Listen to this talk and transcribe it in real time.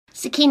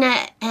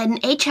Sakina, an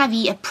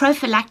HIV, a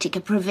prophylactic, a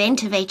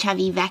preventive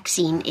HIV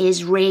vaccine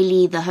is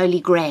really the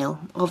holy grail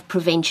of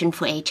prevention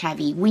for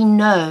HIV. We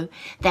know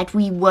that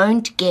we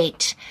won't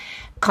get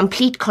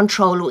complete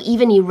control or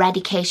even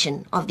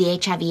eradication of the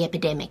HIV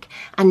epidemic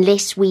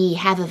unless we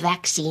have a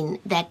vaccine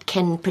that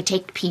can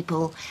protect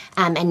people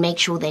and make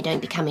sure they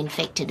don't become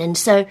infected. And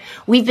so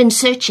we've been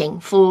searching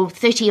for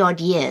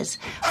 30-odd years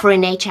for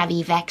an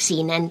HIV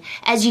vaccine. And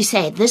as you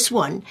say, this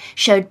one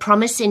showed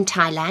promise in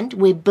Thailand.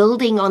 We're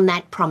building on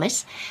that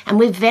promise, and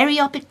we're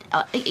very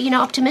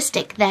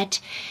optimistic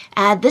that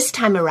this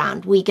time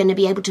around we're going to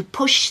be able to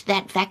push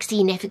that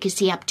vaccine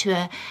efficacy up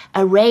to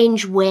a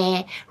range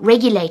where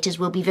regulators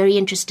will be very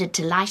interested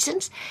to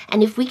license.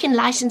 And if we can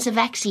license a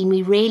vaccine,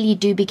 we really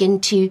do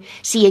begin to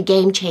see a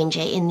game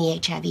changer in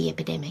the HIV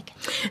epidemic.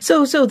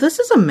 So this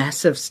is a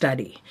massive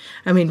study.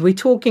 I mean, we're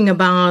talking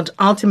about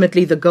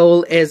ultimately the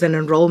goal is an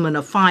enrollment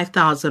of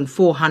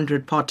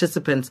 5,400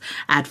 participants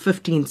at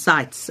 15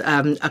 sites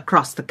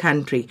across the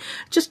country.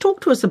 Just talk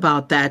to us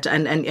about that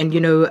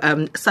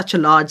and such a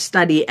large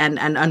study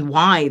and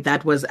why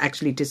that was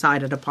actually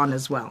decided upon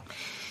as well.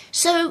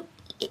 So,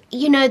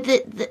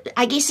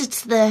 I guess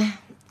it's the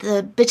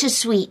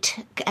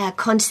bittersweet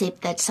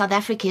concept that South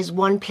Africa is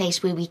one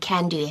place where we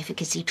can do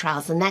efficacy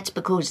trials, and that's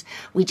because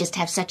we just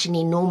have such an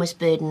enormous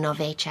burden of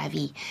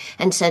HIV.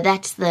 And so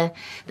that's the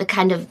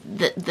kind of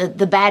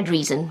the bad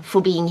reason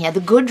for being here. The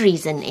good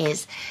reason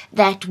is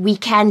that we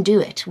can do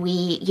it.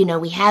 We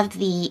have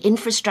the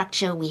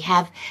infrastructure, we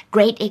have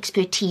great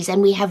expertise,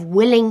 and we have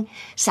willing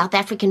South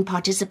African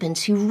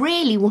participants who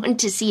really want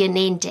to see an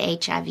end to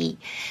HIV.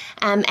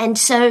 And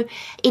so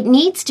it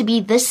needs to be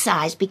this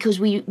size because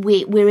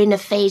we're in a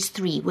phase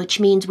 3, which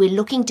means we're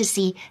looking to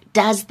see,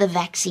 does the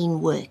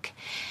vaccine work?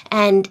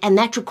 And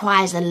that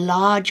requires a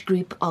large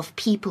group of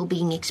people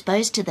being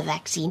exposed to the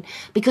vaccine,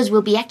 because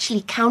we'll be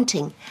actually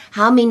counting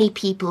how many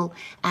people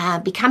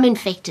become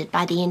infected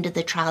by the end of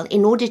the trial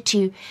in order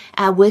to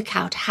work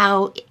out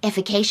how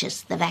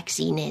efficacious the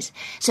vaccine is.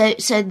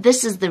 So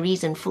this is the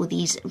reason for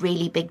these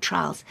really big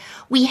trials.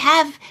 We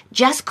have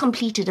just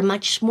completed a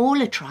much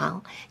smaller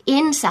trial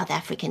in South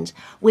Africans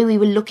where we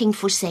were looking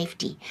for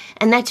safety.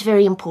 And that's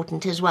very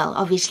important as well.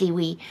 Obviously,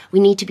 we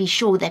need to be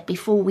sure that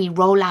before we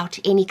roll out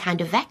any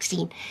kind of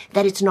vaccine,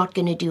 that it's not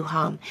going to do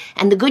harm.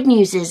 And the good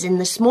news is, in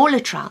the smaller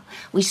trial,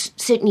 we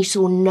certainly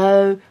saw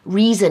no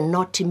reason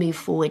not to move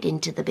forward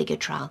into the bigger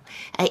trial.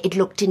 It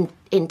looked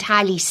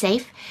entirely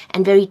safe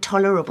and very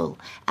tolerable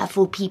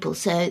for people.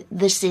 So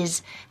this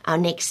is our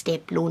next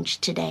step,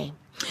 launched today.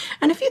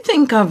 And if you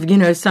think of,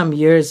 some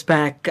years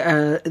back,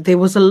 there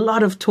was a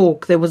lot of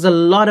talk, there was a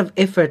lot of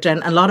effort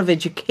and a lot of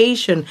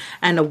education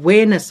and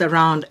awareness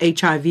around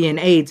HIV and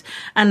AIDS.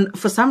 And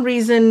for some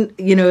reason,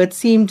 it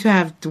seemed to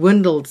have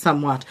dwindled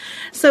somewhat.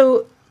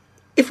 So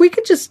if we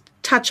could just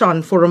touch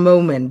on for a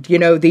moment,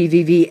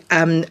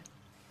 the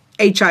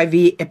HIV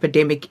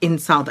epidemic in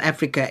South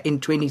Africa in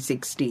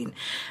 2016,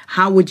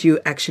 how would you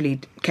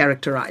actually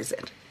characterize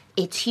it?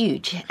 It's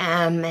huge,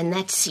 and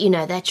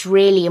that's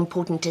really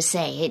important to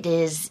say. It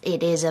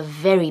is a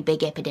very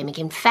big epidemic.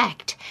 In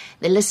fact,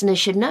 the listeners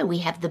should know we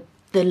have the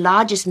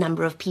largest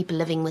number of people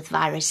living with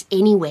virus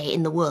anywhere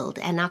in the world,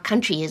 and our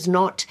country is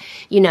not,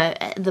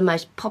 the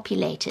most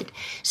populated.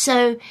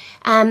 So,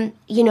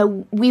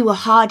 we were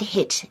hard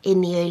hit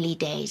in the early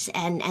days,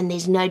 and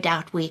there's no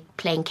doubt we're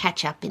playing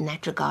catch up in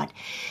that regard.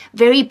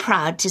 Very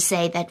proud to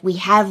say that we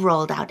have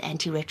rolled out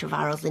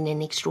antiretrovirals in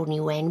an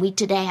extraordinary way, and we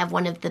today have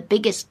one of the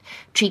biggest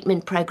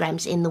treatment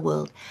programs in the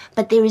world.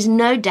 But there is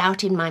no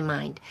doubt in my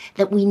mind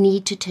that we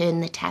need to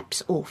turn the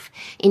taps off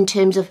in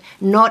terms of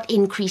not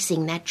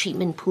increasing that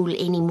treatment pool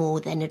any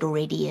more than it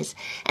already is.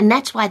 And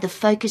that's why the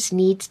focus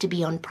needs to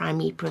be on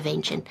primary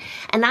prevention.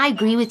 And I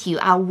agree with you,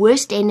 our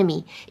worst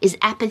enemy is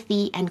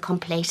apathy and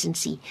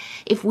complacency.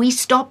 If we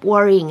stop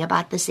worrying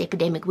about this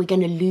epidemic, we're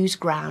going to lose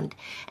ground.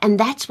 And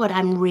that's what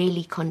I'm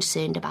really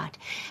concerned about.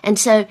 And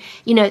so,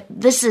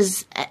 this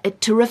is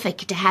terrific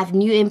to have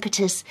new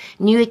impetus,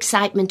 new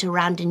excitement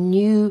around a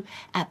new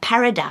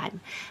paradigm.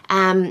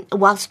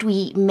 Whilst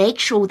we make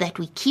sure that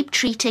we keep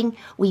treating,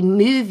 we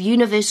move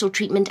universal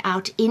treatment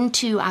out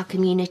into our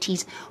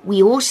communities,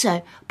 we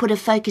also put a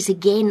focus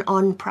again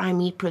on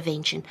primary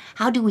prevention.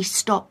 How do we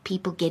stop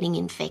people getting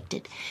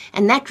infected?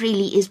 And that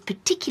really is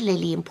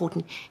particularly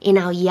important in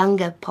our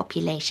younger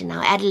population,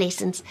 our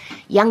adolescents,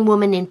 young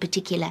women in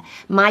particular.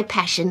 My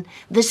passion,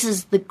 this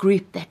is the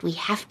group that we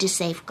have to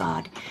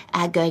safeguard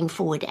going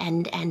forward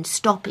and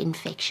stop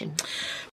infection.